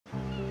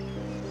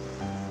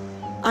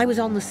I was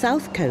on the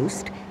south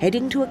coast,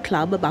 heading to a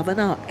club above an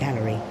art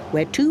gallery,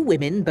 where two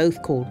women,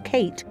 both called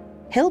Kate,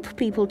 help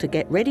people to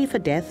get ready for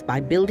death by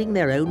building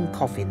their own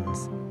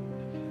coffins.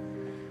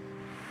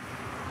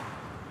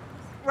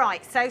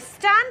 Right, so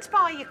stand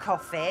by your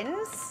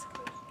coffins.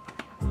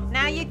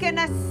 Now you're going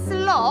to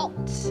slot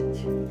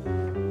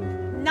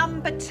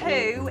number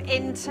 2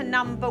 into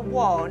number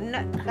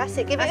 1. That's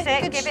it, give it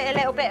a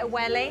little bit of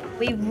welly.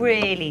 We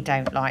really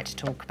don't like to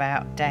talk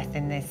about death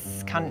in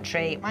this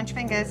country. Mind your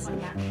fingers.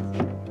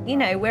 You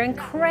know, we're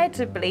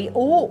incredibly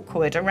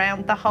awkward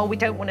around the whole, we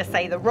don't want to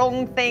say the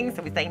wrong thing,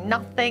 so we say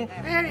nothing.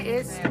 There it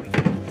is.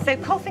 So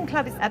Coffin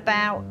Club is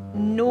about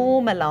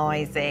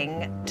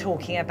normalising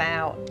talking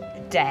about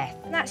death.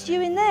 That's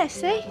you in there,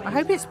 see? I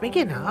hope it's big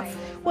enough.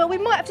 Well, we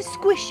might have to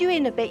squish you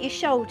in a bit, your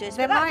shoulders,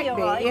 There but that'll might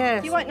be all right. be,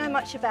 yes. You won't know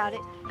much about it.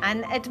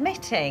 And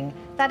admitting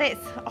that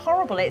it's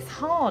horrible, it's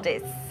hard,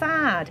 it's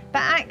sad.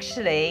 But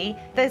actually,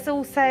 there's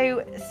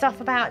also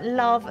stuff about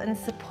love and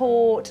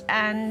support,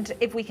 and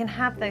if we can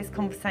have those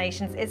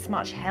conversations, it's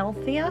much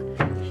healthier.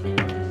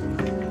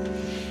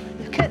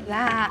 Look at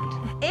that.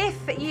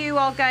 If you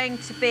are going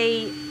to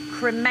be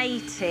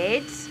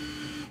cremated,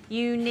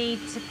 you need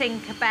to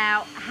think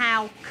about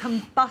how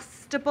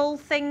combustible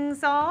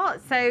things are.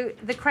 So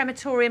the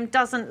crematorium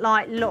doesn't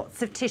like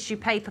lots of tissue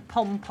paper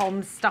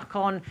pom-poms stuck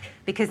on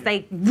because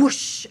they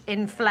whoosh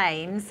in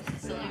flames.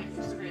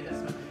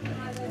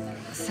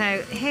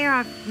 So here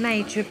I've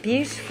made you a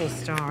beautiful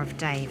Star of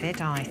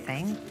David, I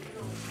think.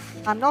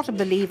 I'm not a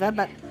believer,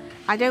 but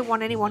I don't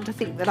want anyone to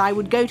think that I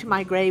would go to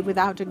my grave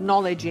without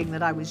acknowledging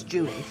that I was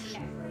Jewish.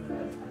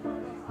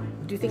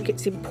 Do you think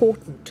it's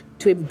important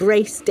to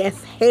embrace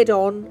death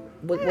head-on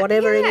with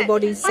whatever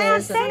anybody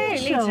says? I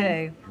absolutely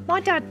do. My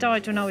dad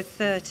died when I was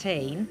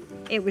 13.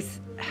 It was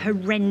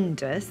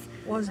horrendous.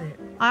 Was it?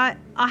 I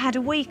had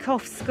a week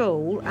off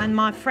school, and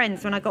my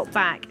friends, when I got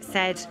back,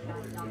 said,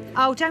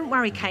 "Oh, don't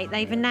worry, Kate,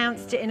 they've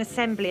announced it in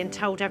assembly and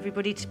told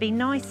everybody to be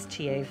nice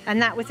to you."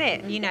 And that was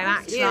it. You know,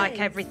 act like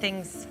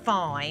everything's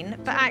fine.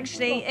 But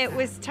actually, it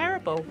was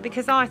terrible,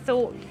 because I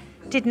thought,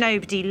 did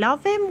nobody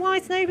love him? Why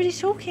is nobody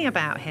talking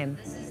about him?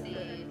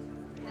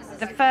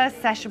 The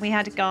first session we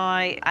had a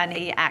guy, and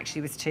he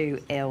actually was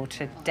too ill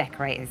to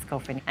decorate his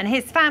coffin. And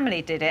his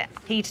family did it.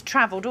 He'd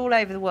travelled all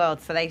over the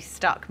world, so they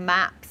stuck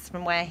maps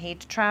from where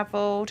he'd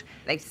travelled.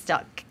 They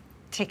stuck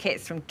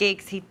tickets from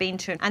gigs he'd been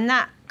to. And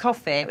that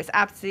coffin was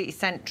absolutely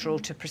central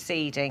to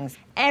proceedings.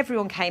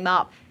 Everyone came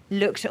up,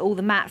 looked at all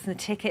the maps and the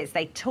tickets.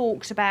 They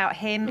talked about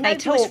him. Nobody they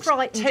talked was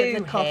frightened to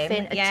of the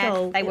coffin him. at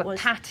all. They It were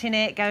was- patting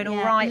it, going, all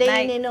Yeah, right,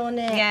 mate. leaning on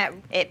it. Yeah,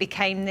 it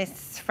became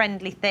this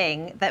friendly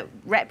thing that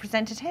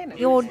represented him.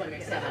 You're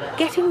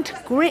getting to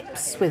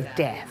grips with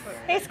death.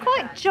 It's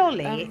quite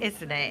jolly,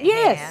 isn't it?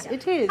 Yes, here?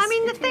 it is. I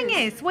mean, the thing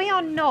is, we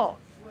are not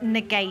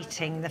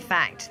negating the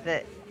fact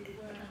that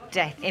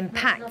death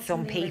impacts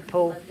on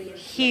people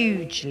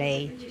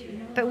hugely,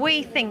 but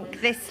we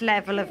think this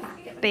level of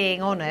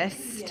being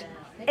honest,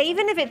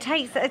 even if it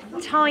takes a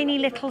tiny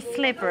little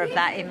sliver of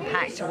that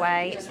impact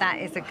away, that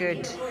is a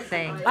good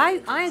thing.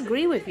 I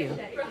agree with you.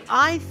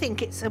 I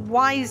think it's a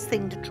wise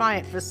thing to try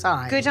it for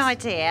size. Good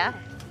idea.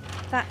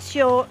 That's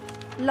your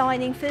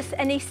lining for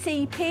any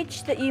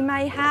seepage that you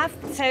may have.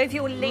 So if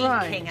you're leaking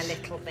Right. a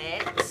little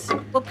bit,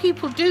 Well,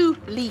 people do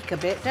leak a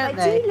bit, don't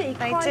They they? do leak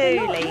they quite do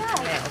a lot, leak yeah.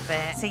 a little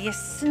bit. So you're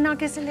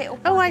snug as a little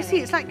Oh, I bunny. see.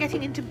 It's like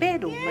getting into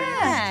bed almost.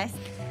 Yes.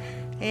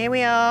 Here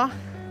we are.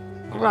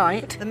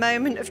 Right. The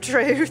moment of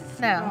truth.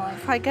 Now,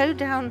 if I go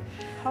down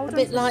Hold a on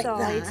bit to the like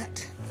side.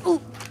 that.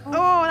 Oh,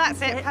 Oh,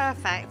 that's it.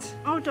 Perfect.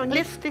 hold on.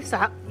 Lift this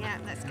up Yeah,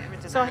 let's get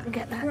rid of so I that. can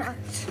get that.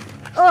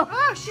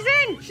 Oh, she's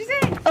in. She's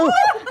in. Oh,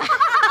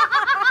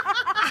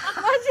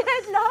 What's your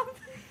head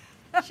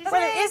lump? She's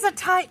well, in. it is a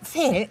tight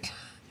fit.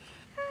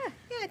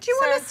 Yeah, do you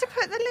want So- us to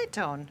put the lid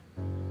on?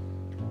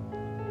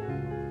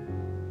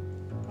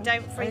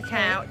 Don't freak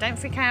out. Don't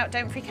freak out.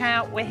 Don't freak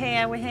out. We're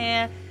here. We're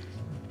here.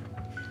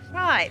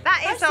 Right,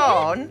 that is That's it.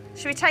 on.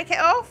 Should we take it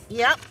off?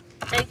 Yep.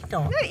 Take it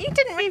on. Look, you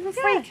didn't even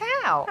freak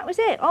out. That was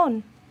it,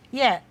 on.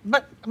 Yeah,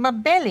 but my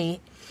belly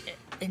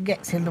it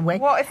gets in the way.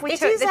 What if we It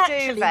took is the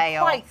actually duvet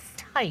quite off?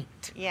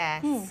 tight,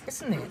 Yes.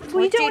 isn't it?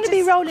 Well, you don't want to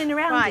be rolling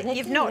around Right, in it,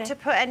 you've do not you? to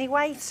put any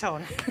weight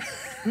on.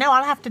 No,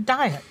 I'll have to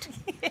diet.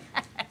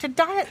 To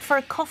diet for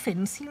a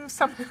coffin seems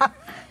somehow...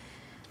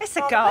 It's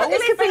a goal,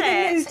 This could be isn't the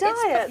it? new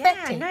diet. Yeah,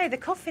 pathetic. no, the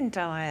coffin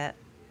diet.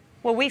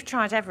 Well, we've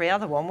tried every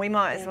other one. We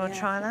might as well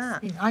try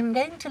that. I'm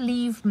going to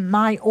leave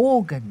my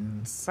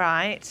organs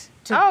Right.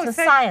 to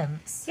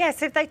science. Yeah,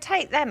 so if they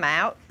take them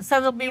out, So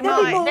there'll be There'll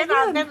be room. more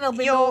Then, then there'll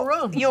be more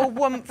room. you'll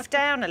woomph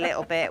down a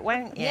little bit,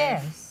 won't you?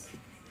 Yes.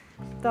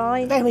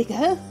 Fine. There we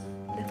go.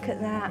 Look at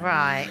that.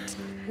 Right.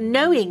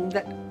 Knowing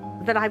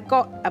that I've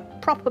got a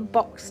proper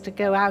box to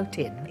go out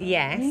in,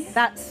 Yes.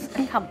 that's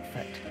a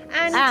comfort.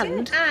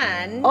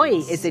 And Oi,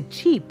 is it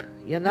cheap,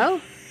 you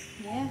know?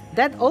 Yeah.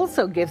 That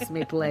also gives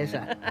me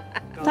pleasure.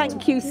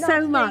 Thank you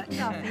so much.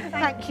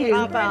 Thank you.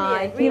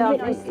 Bye-bye.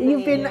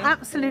 You've been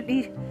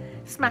absolutely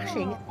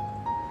smashing.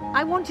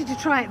 I wanted to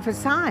try it for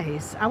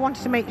size. I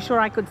wanted to make sure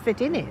I could fit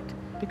in it.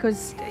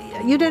 because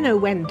you don't know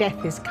when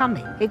death is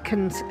coming. It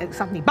can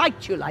suddenly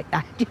bite you like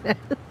that, you know.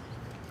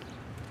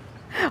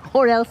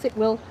 Or else it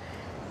will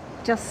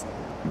just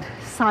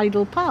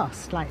sidle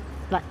past like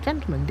that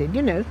gentleman did,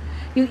 you know.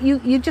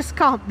 You just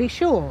can't be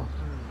sure.